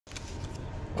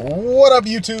What up,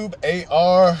 YouTube?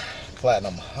 AR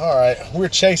Platinum. All right, we're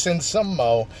chasing some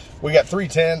mo. We got 3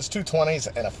 10s, 2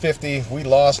 20s, and a 50. We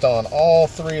lost on all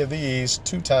 3 of these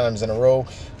 2 times in a row.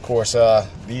 Of course,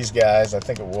 these guys, I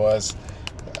think it was,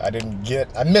 I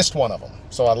missed one of them.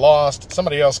 So I lost,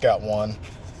 somebody else got one,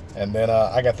 and then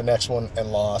I got the next one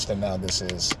and lost, and now this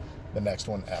is the next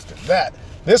one after that.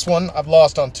 This one, I've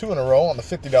lost on 2 in a row on the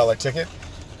 $50 ticket.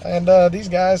 And these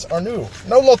guys are new.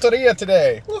 No loteria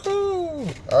today. Woohoo!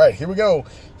 All right, here we go.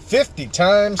 50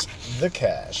 times the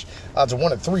cash. Odds of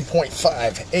 1 in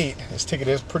 3.58. This ticket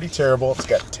is pretty terrible. It's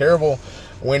got terrible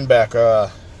win back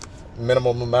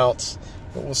minimum amounts.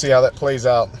 But we'll see how that plays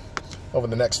out over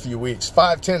the next few weeks.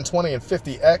 5, 10, 20, and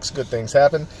 50x. Good things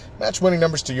happen. Match winning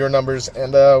numbers to your numbers.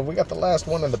 And we got the last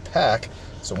one in the pack,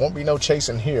 so won't be no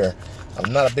chasing here.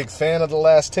 I'm not a big fan of the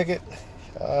last ticket.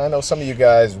 I know some of you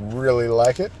guys really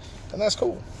like it, and that's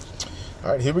cool.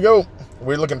 All right, here we go.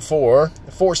 We're looking for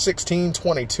 4, 16,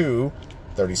 22,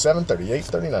 37, 38,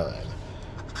 39.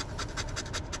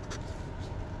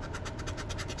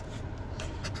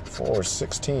 4,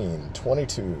 16,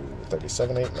 22,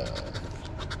 37, 89.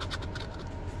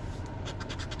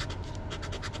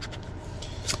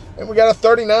 And we got a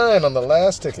 39 on the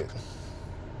last ticket.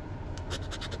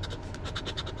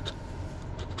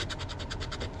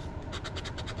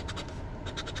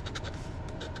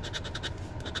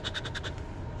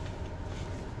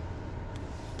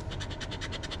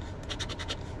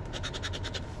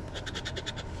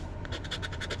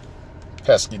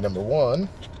 Pesky number 1.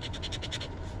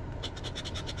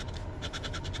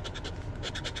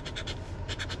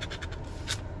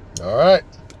 All right.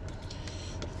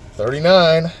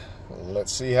 39.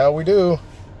 Let's see how we do.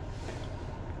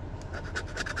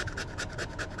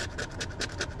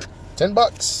 10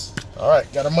 bucks. All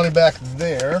right, got our money back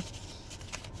there.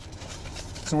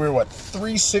 So we're what,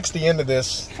 360 into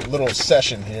this little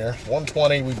session here.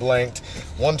 120 we blanked.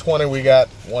 120 we got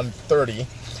 130.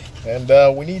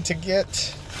 And we need to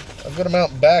get a good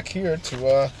amount back here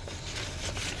to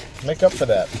make up for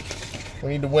that. We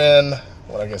need to win,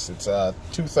 well, I guess it's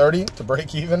 230 to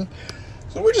break even.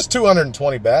 So we're just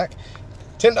 220 back.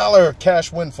 $10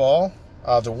 cash windfall.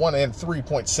 Odds are 1 in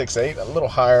 3.68, a little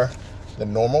higher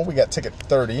than normal. We got ticket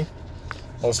 30.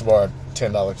 Most of our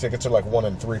 $10 tickets are like 1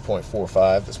 in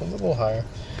 3.45. This one's a little higher.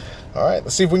 All right,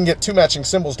 let's see if we can get 2 matching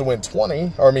symbols to win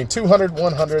 20, or I mean 200,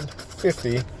 100,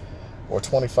 50. Or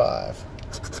 25.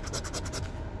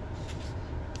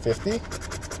 50.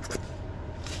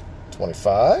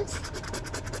 25.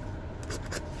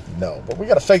 No, but we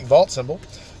got a fake vault symbol.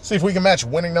 See if we can match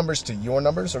winning numbers to your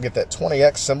numbers or get that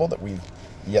 20x symbol that we've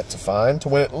yet to find to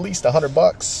win at least 100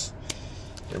 bucks.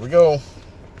 Here we go.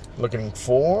 Looking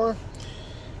for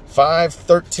 5,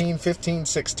 13, 15,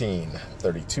 16,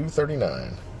 32,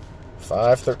 39.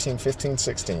 5, 13, 15,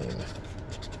 16,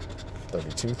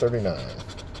 32, 39.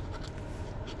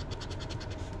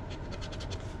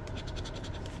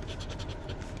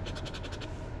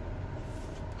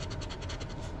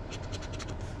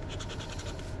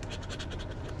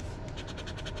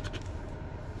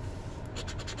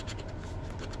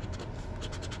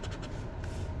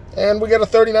 And we got a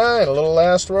 39, a little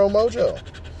last row mojo.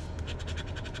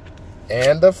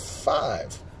 And a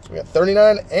 5. So we got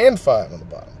 39 and 5 on the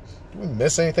bottom. Did we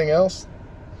miss anything else?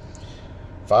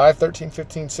 5, 13,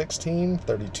 15, 16,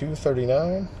 32,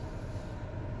 39.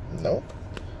 Nope.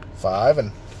 5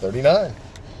 and 39.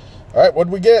 All right, what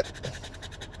did we get?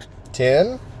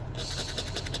 10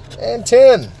 and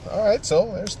 10. All right,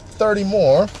 so there's 30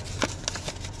 more.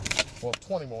 Well,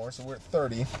 20 more, so we're at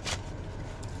 30.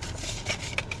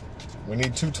 We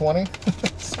need 220.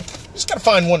 Just got to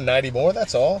find 190 more,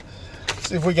 that's all.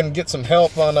 See if we can get some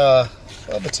help on the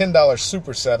 $10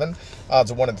 Super 7.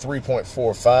 Odds of 1 in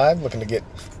 3.45. Looking to get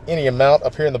any amount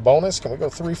up here in the bonus. Can we go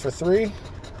 3 for 3?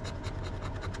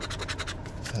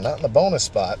 Not in the bonus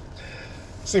spot.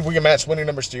 See if we can match winning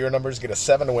numbers to your numbers. Get a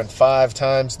 7 to win 5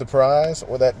 times the prize,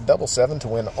 or that double 7 to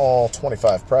win all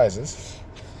 25 prizes.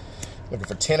 Looking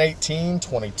for 10, 18,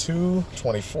 22,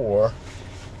 24,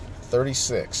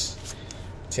 36.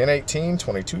 10, 18,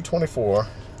 22, 24,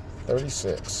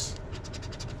 36.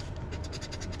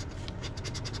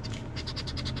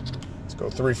 Let's go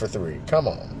 3 for 3. Come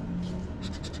on.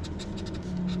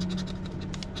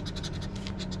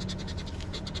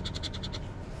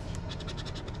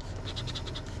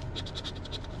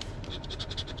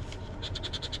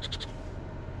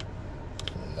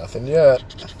 Nothing yet.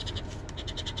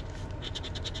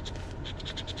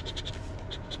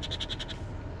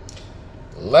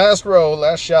 Last row,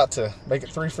 last shot to make it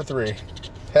 3 for 3.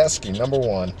 Pesky number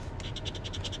 1.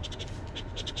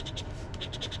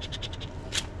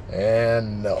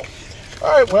 And no. All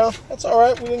right, well, that's all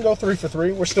right. We didn't go 3 for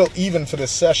 3. We're still even for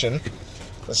this session.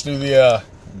 Let's do the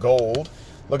gold.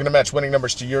 Looking to match winning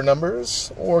numbers to your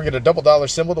numbers, or get a double dollar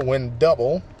symbol to win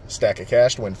double. Stack of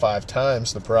cash to win 5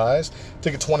 times the prize.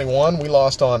 Ticket 21, we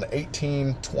lost on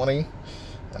 18, 20.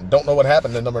 I don't know what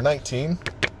happened to number 19.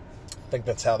 I think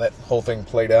that's how that whole thing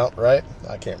played out, right?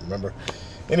 I can't remember.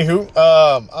 Anywho,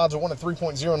 odds are 1 in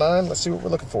 3.09. Let's see what we're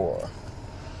looking for.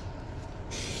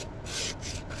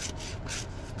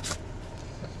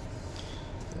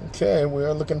 Okay, we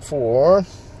are looking for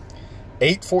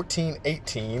 8, 14,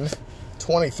 18,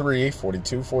 23,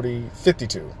 42, 40,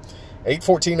 52. 8,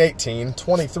 14, 18,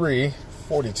 23,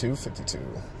 42, 52.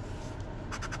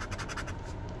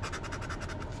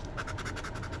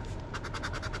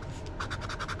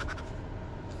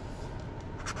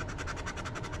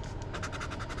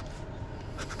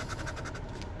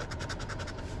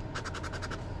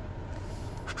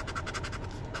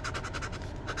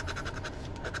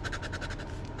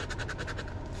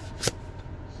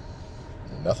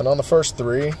 Nothing on the first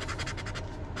 3.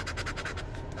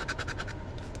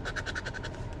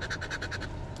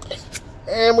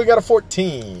 And we got a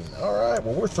 14. All right,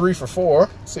 well, we're 3 for 4.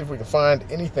 Let's see if we can find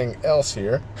anything else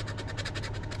here.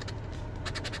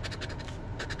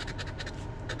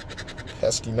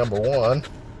 Pesky number 1.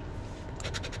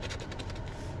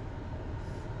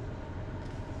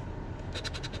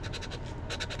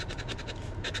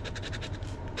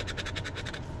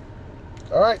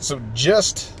 All right, so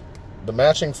just the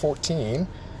matching 14.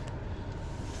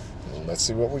 Let's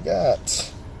see what we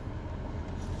got.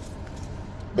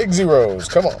 Big zeros,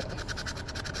 come on.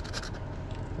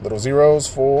 Little zeros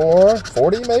for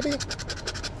 40, maybe?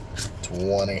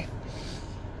 20.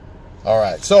 All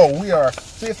right, so we are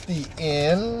 50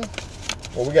 in.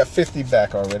 Well, we got 50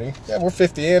 back already. Yeah, we're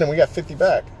 50 in and we got 50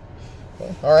 back.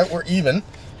 Well, all right, we're even.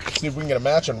 Let's see if we can get a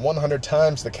match on 100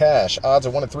 times the cash. Odds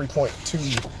are 1 in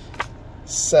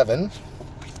 3.27.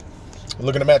 We're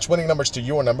looking to match winning numbers to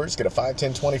your numbers. Get a 5,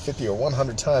 10, 20, 50, or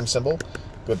 100 times symbol.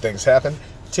 Good things happen.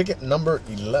 Ticket number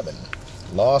 11.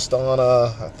 Lost on,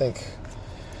 I think,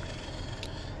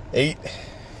 8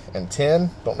 and 10.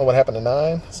 Don't know what happened to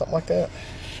 9. Something like that.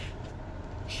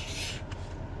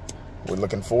 We're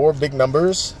looking for big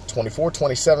numbers. 24,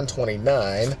 27,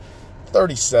 29,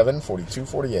 37, 42,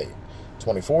 48.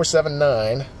 24, 7,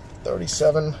 9,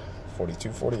 37,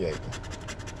 42, 48.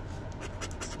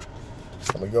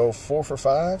 Can we go 4 for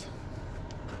 5?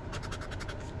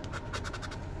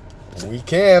 We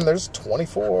can. There's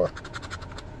 24.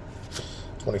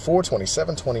 24,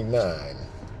 27, 29,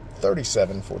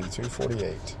 37, 42,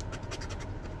 48.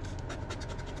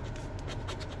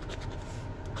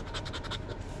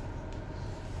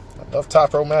 Enough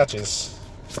top row matches.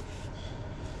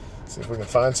 Let's see if we can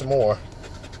find some more.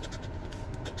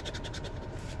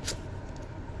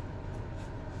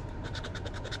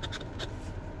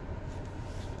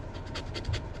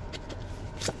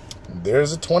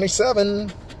 There's a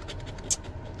 27.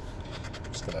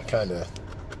 Just gonna kind of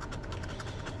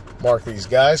mark these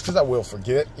guys because I will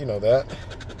forget. You know that.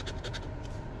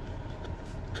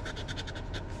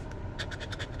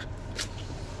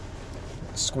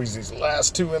 Squeeze these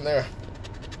last 2 in there.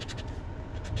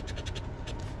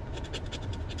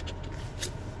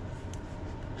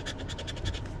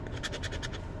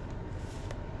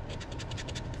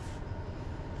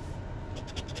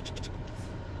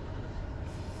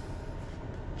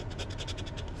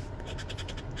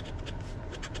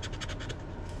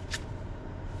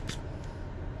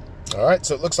 All right,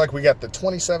 so it looks like we got the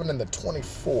 27 and the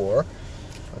 24.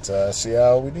 Let's see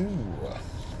how we do.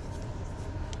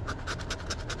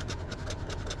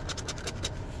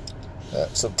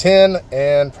 So 10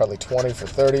 and probably 20 for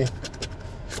 30.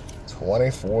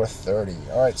 20 for 30.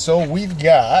 All right, so we've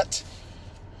got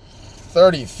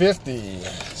 30, 50,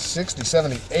 60,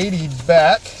 70, 80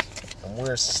 back. And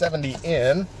we're 70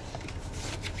 in.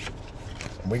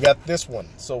 And we got this one.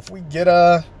 So if we get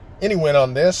any win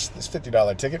on this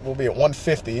 $50 ticket, we'll be at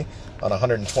 150 on a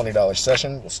 $120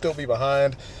 session. We'll still be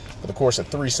behind for the course of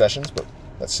 3 sessions, but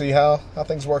let's see how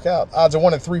things work out. Odds are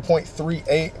 1 in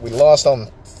 3.38. We lost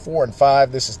on 4 and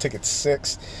 5. This is ticket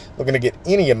 6. Looking to get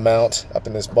any amount up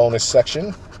in this bonus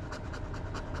section.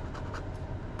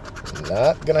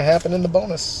 Not going to happen in the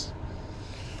bonus.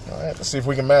 All right, let's see if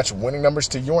we can match winning numbers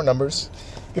to your numbers.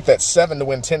 Get that 7 to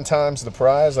win 10 times the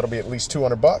prize. That'll be at least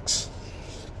 $200.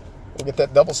 We'll get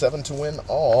that double 7 to win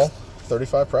all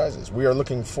 35 prizes. We are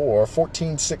looking for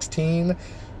 14, 16,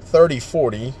 30,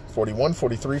 40, 41,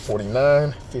 43,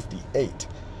 49, 58.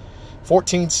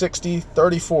 14, 60,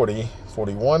 30, 40,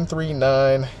 41,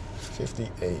 39,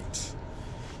 58.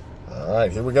 All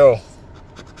right, here we go.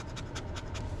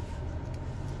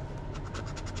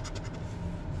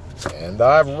 And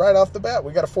right off the bat,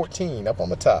 we got a 14 up on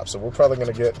the top. So we're probably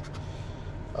going to get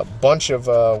a bunch of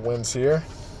wins here.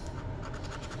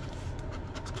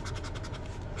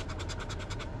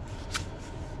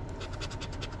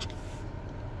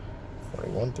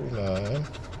 $41.39.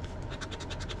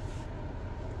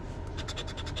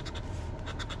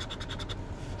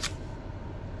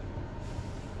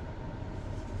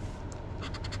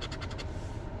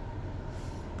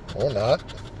 Or not.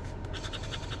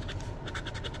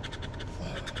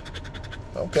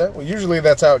 Okay, well, usually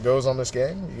that's how it goes on this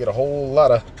game. You get a whole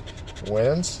lot of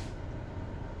wins.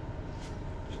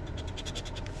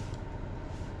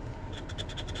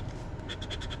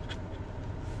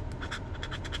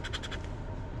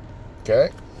 Okay,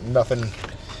 nothing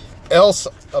else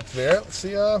up there. Let's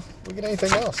see if we get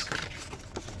anything else.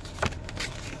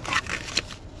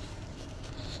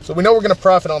 So we know we're going to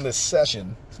profit on this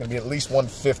session. It's going to be at least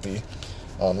 150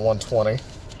 on 120.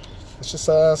 Let's just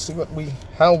see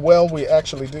how well we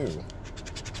actually do.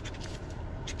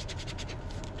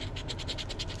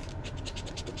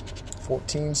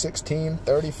 $14, $16, $30,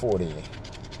 $40.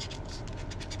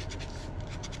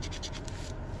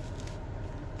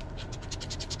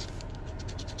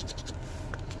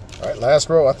 All right, last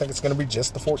row. I think it's going to be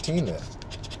just the 14 then.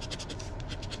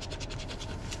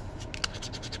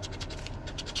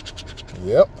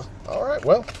 Yep. All right,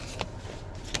 well.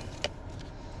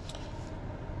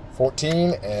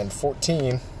 14 and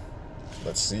 14.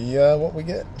 Let's see what we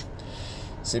get.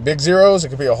 See big zeros, it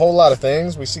could be a whole lot of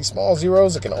things. We see small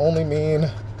zeros, it can only mean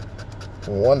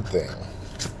one thing.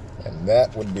 And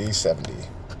that would be 70.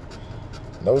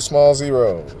 No small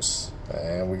zeros.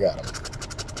 And we got them.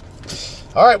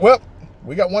 All right, well,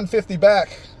 we got 150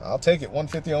 back. I'll take it,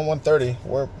 150 on 130.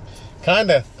 We're kind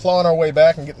of clawing our way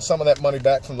back and getting some of that money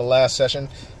back from the last session,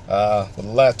 the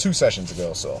last 2 sessions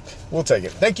ago, so we'll take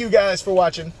it. Thank you guys for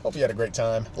watching. Hope you had a great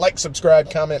time. Like, subscribe,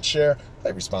 comment, share.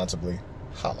 Play responsibly.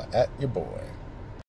 Holla at your boy.